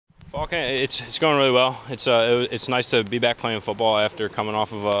Fall camp, it's going really well. It's nice to be back playing football after coming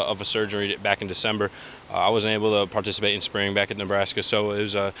off of a surgery back in December. I wasn't able to participate in spring back at Nebraska, so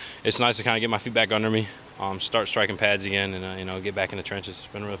it's nice to kind of get my feet back under me, start striking pads again, and get back in the trenches. It's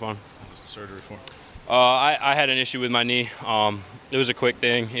been really fun. What was the surgery for? I had an issue with my knee. It was a quick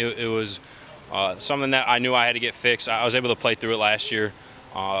thing. It was something that I knew I had to get fixed. I was able to play through it last year.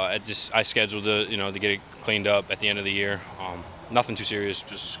 I scheduled to get it cleaned up at the end of the year. Nothing too serious.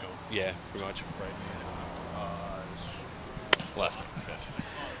 Just a scope. Yeah, pretty much. Left.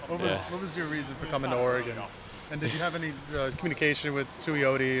 What was your reason for coming to Oregon? And did you have any communication with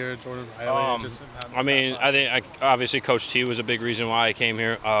Tuioti or Jordan Riley? I think obviously Coach T was a big reason why I came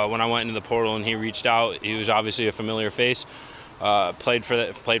here. When I went into the portal and he reached out, he was obviously a familiar face. Played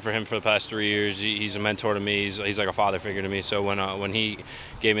for him for the past 3 years. He's a mentor to me. He's like a father figure to me. So when he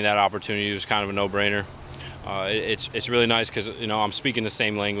gave me that opportunity, it was kind of a no-brainer. It's really nice because I'm speaking the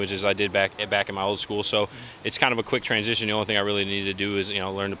same language as I did back in my old school, so it's kind of a quick transition. The only thing I really need to do is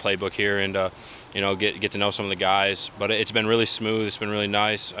learn the playbook here and get to know some of the guys. But it's been really smooth. It's been really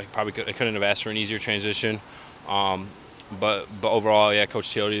nice. I couldn't have asked for an easier transition. But overall, yeah, Coach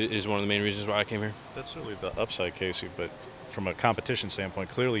Tuioti is one of the main reasons why I came here. That's really the upside, Casey. But from a competition standpoint,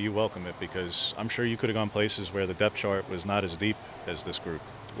 clearly you welcome it because I'm sure you could have gone places where the depth chart was not as deep as this group,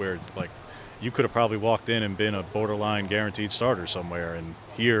 where you could have probably walked in and been a borderline guaranteed starter somewhere. And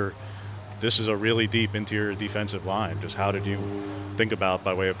here, this is a really deep interior defensive line. Just how did you think about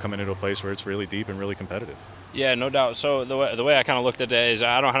by way of coming into a place where it's really deep and really competitive? Yeah, no doubt. So the way I kind of looked at it is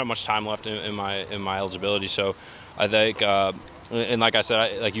I don't have much time left in my eligibility. So I think, and like I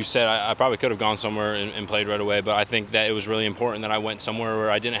said, like you said, I probably could have gone somewhere and played right away. But I think that it was really important that I went somewhere where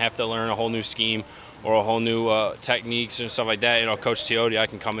I didn't have to learn a whole new scheme or a whole new techniques and stuff like that. Coach Tuioti, I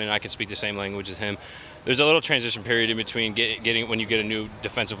can come in and I can speak the same language as him. There's a little transition period in between getting when you get a new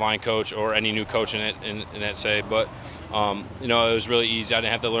defensive line coach or any new coach in that say. But it was really easy. I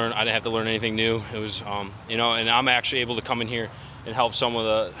didn't have to learn anything new. It was and I'm actually able to come in here and help some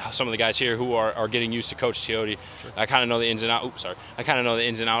of the guys here who are getting used to Coach Tuioti. Sure. I kind of know the ins and out. I kind of know the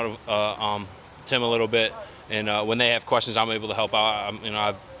ins and out of Tim a little bit. And when they have questions, I'm able to help out.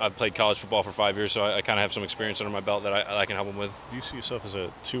 I've played college football for 5 years, so I kind of have some experience under my belt that I can help them with. Do you see yourself as a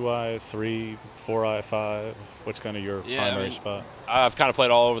 2-eye, 3, 4-eye, 5? What's kind of your primary spot? I've kind of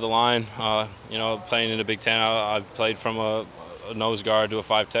played all over the line. Playing in the Big Ten, I've played from a nose guard to a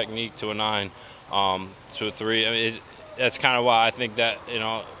 5 technique to a 9 to a 3. That's kind of why I think that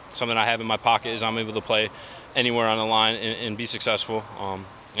something I have in my pocket is I'm able to play anywhere on the line and be successful.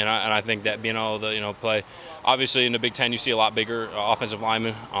 And I think that being able to play, obviously in the Big Ten you see a lot bigger offensive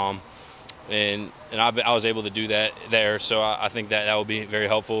linemen, and I was able to do that there. So I think that will be very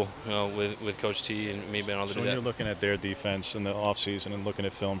helpful, with Coach T and me being able to do that. When you're looking at their defense in the offseason and looking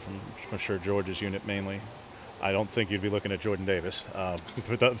at film from, I'm sure, George's unit mainly, I don't think you'd be looking at Jordan Davis.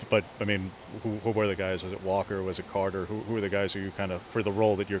 But I mean, who were the guys? Was it Walker? Was it Carter? Who were the guys who you kind of, for the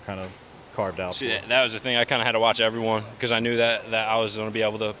role that you're kind of carved out? See, that was the thing. I kind of had to watch everyone because I knew that I was going to be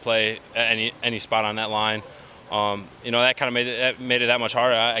able to play at any spot on that line. That kind of made it that much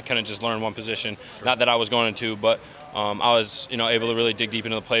harder. I couldn't just learn one position. Sure. Not that I was going to, but I was able to really dig deep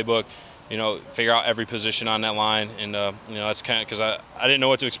into the playbook. Figure out every position on that line, and that's kind of because I didn't know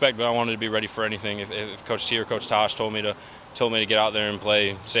what to expect, but I wanted to be ready for anything. If Coach T or Coach Tosh told me to get out there and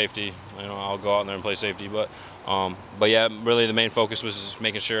play safety, I'll go out there and play safety. But yeah, really the main focus was just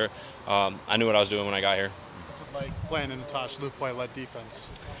making sure I knew what I was doing when I got here. What's it like playing in a Tosh Lupoy-led defense?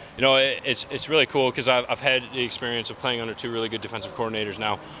 It's really cool because I've had the experience of playing under 2 really good defensive coordinators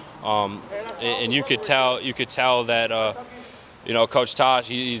now, and you could tell that Coach Tosh,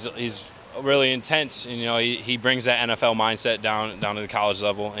 he's really intense. He brings that NFL mindset down to the college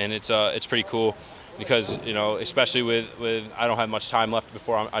level, and it's pretty cool. Because especially with I don't have much time left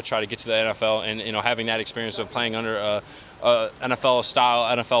before I try to get to the NFL, and having that experience of playing under a NFL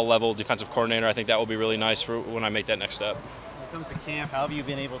style, NFL level defensive coordinator, I think that will be really nice for when I make that next step. When it comes to camp, how have you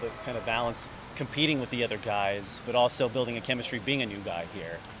been able to kind of balance competing with the other guys, but also building a chemistry being a new guy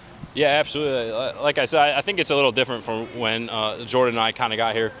here? Yeah, absolutely. Like I said, I think it's a little different from when Jordan and I kind of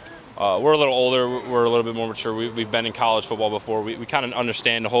got here. We're a little older, we're a little bit more mature. We've been in college football before. We kind of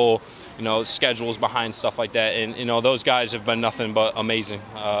understand the whole, schedules behind stuff like that. And, those guys have been nothing but amazing.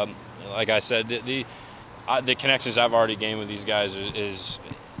 Like I said, the connections I've already gained with these guys is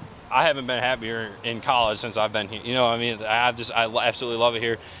I haven't been happier in college since I've been here. I absolutely love it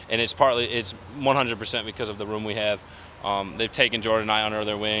here. And it's 100% because of the room we have. They've taken Jordan and I under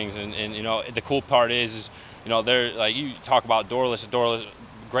their wings. And the cool part is they're like, you talk about doorless,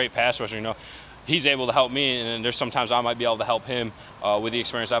 great pass rusher, he's able to help me, and there's sometimes I might be able to help him with the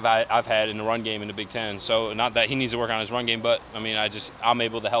experience I've had in the run game in the Big Ten. So not that he needs to work on his run game, but I mean I'm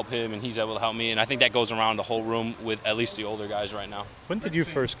able to help him, and he's able to help me, and I think that goes around the whole room with at least the older guys right now. When did you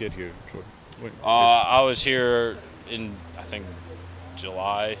first get here, Jordan? I was here in, I think,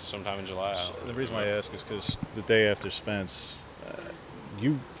 July, sometime in July. The reason why I ask is because the day after Spence,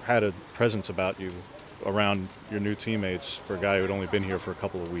 you had a presence about you around your new teammates for a guy who had only been here for a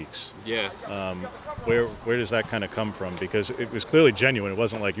couple of weeks. Yeah. Where does that kind of come from? Because it was clearly genuine. It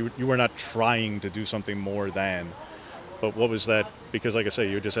wasn't like you were not trying to do something more than. But what was that? Because like I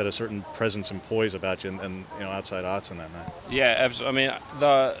say, you just had a certain presence and poise about you, and outside odds and that night. Yeah, absolutely. I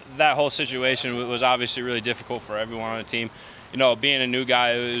mean, that whole situation was obviously really difficult for everyone on the team. Being a new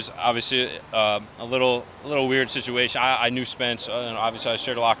guy, it was obviously a little weird situation. I knew Spence, and obviously I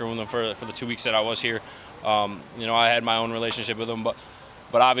shared a locker room with him for the 2 weeks that I was here. I had my own relationship with him, but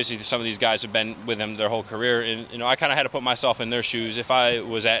obviously some of these guys have been with him their whole career, and I kind of had to put myself in their shoes. If I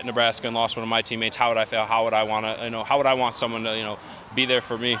was at Nebraska and lost one of my teammates, how would I feel? How would I want to? How would I want someone to be there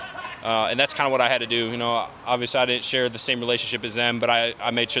for me? And that's kind of what I had to do. Obviously I didn't share the same relationship as them, but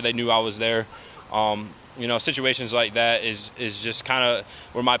I made sure they knew I was there. Situations like that is just kind of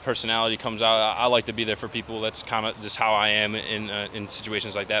where my personality comes out. I like to be there for people. That's kind of just how I am in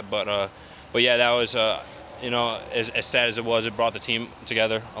situations like that. But yeah, that was as sad as it was, it brought the team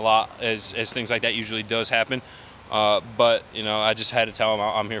together a lot, as things like that usually does happen. But I just had to tell them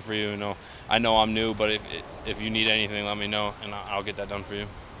I'm here for you. I know I'm new, but if you need anything, let me know, and I'll get that done for you.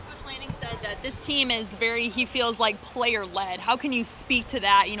 Said that this team is he feels like player-led. How can you speak to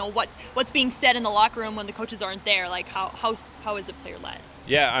that? What's being said in the locker room when the coaches aren't there? Like how is it player-led?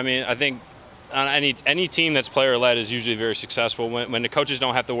 Yeah, I mean, I think on any team that's player-led is usually very successful. When the coaches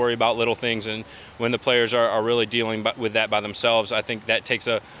don't have to worry about little things, and when the players are really dealing with that by themselves, I think that takes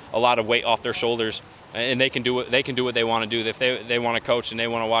a lot of weight off their shoulders, and they can do what they want to do. If they want to coach and they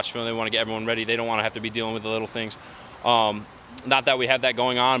want to watch film, they want to get everyone ready. They don't want to have to be dealing with the little things. Not that we have that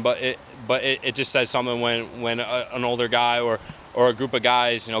going on, but it just says something when an older guy or a group of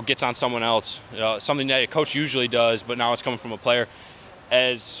guys gets on someone else, something that a coach usually does, but now it's coming from a player.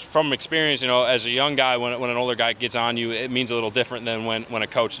 As from experience, as a young guy, when an older guy gets on you, it means a little different than when a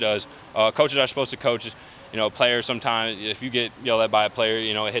coach does. Coaches are supposed to coach, players sometimes. If you get yelled at by a player,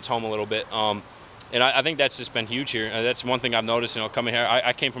 it hits home a little bit. And I think that's just been huge here. That's one thing I've noticed, coming here.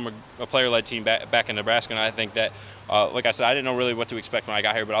 I came from a player-led team back in Nebraska, and I think that, like I said, I didn't know really what to expect when I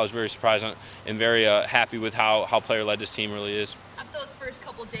got here, but I was very surprised and very happy with how player-led this team really is. After those first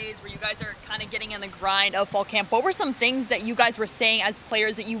couple days where you guys are kind of getting in the grind of fall camp, what were some things that you guys were saying as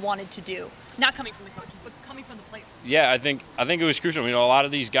players that you wanted to do? Not coming from the coaches, but coming from the players. Yeah, I think it was crucial. A lot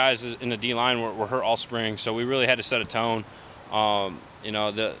of these guys in the D-line were hurt all spring, so we really had to set a tone.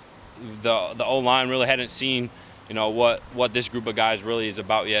 The O-line really hadn't seen, what this group of guys really is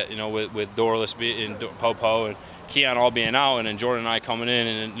about yet. With Dorless and Popo and Keon all being out, and then Jordan and I coming in,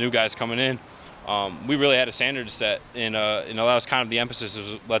 and new guys coming in. We really had a standard to set, and that was kind of the emphasis.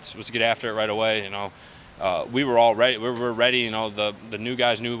 Was let's get after it right away. We were all ready. We were ready. The new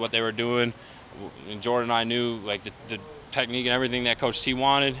guys knew what they were doing, and Jordan and I knew like the technique and everything that Coach T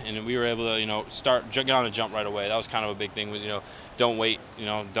wanted, and we were able to get on a jump right away. That was kind of a big thing. Was don't wait.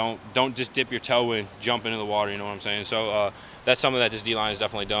 Don't just dip your toe in, jump into the water. You know what I'm saying? So that's something that this D-line has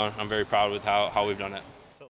definitely done. I'm very proud with how we've done that.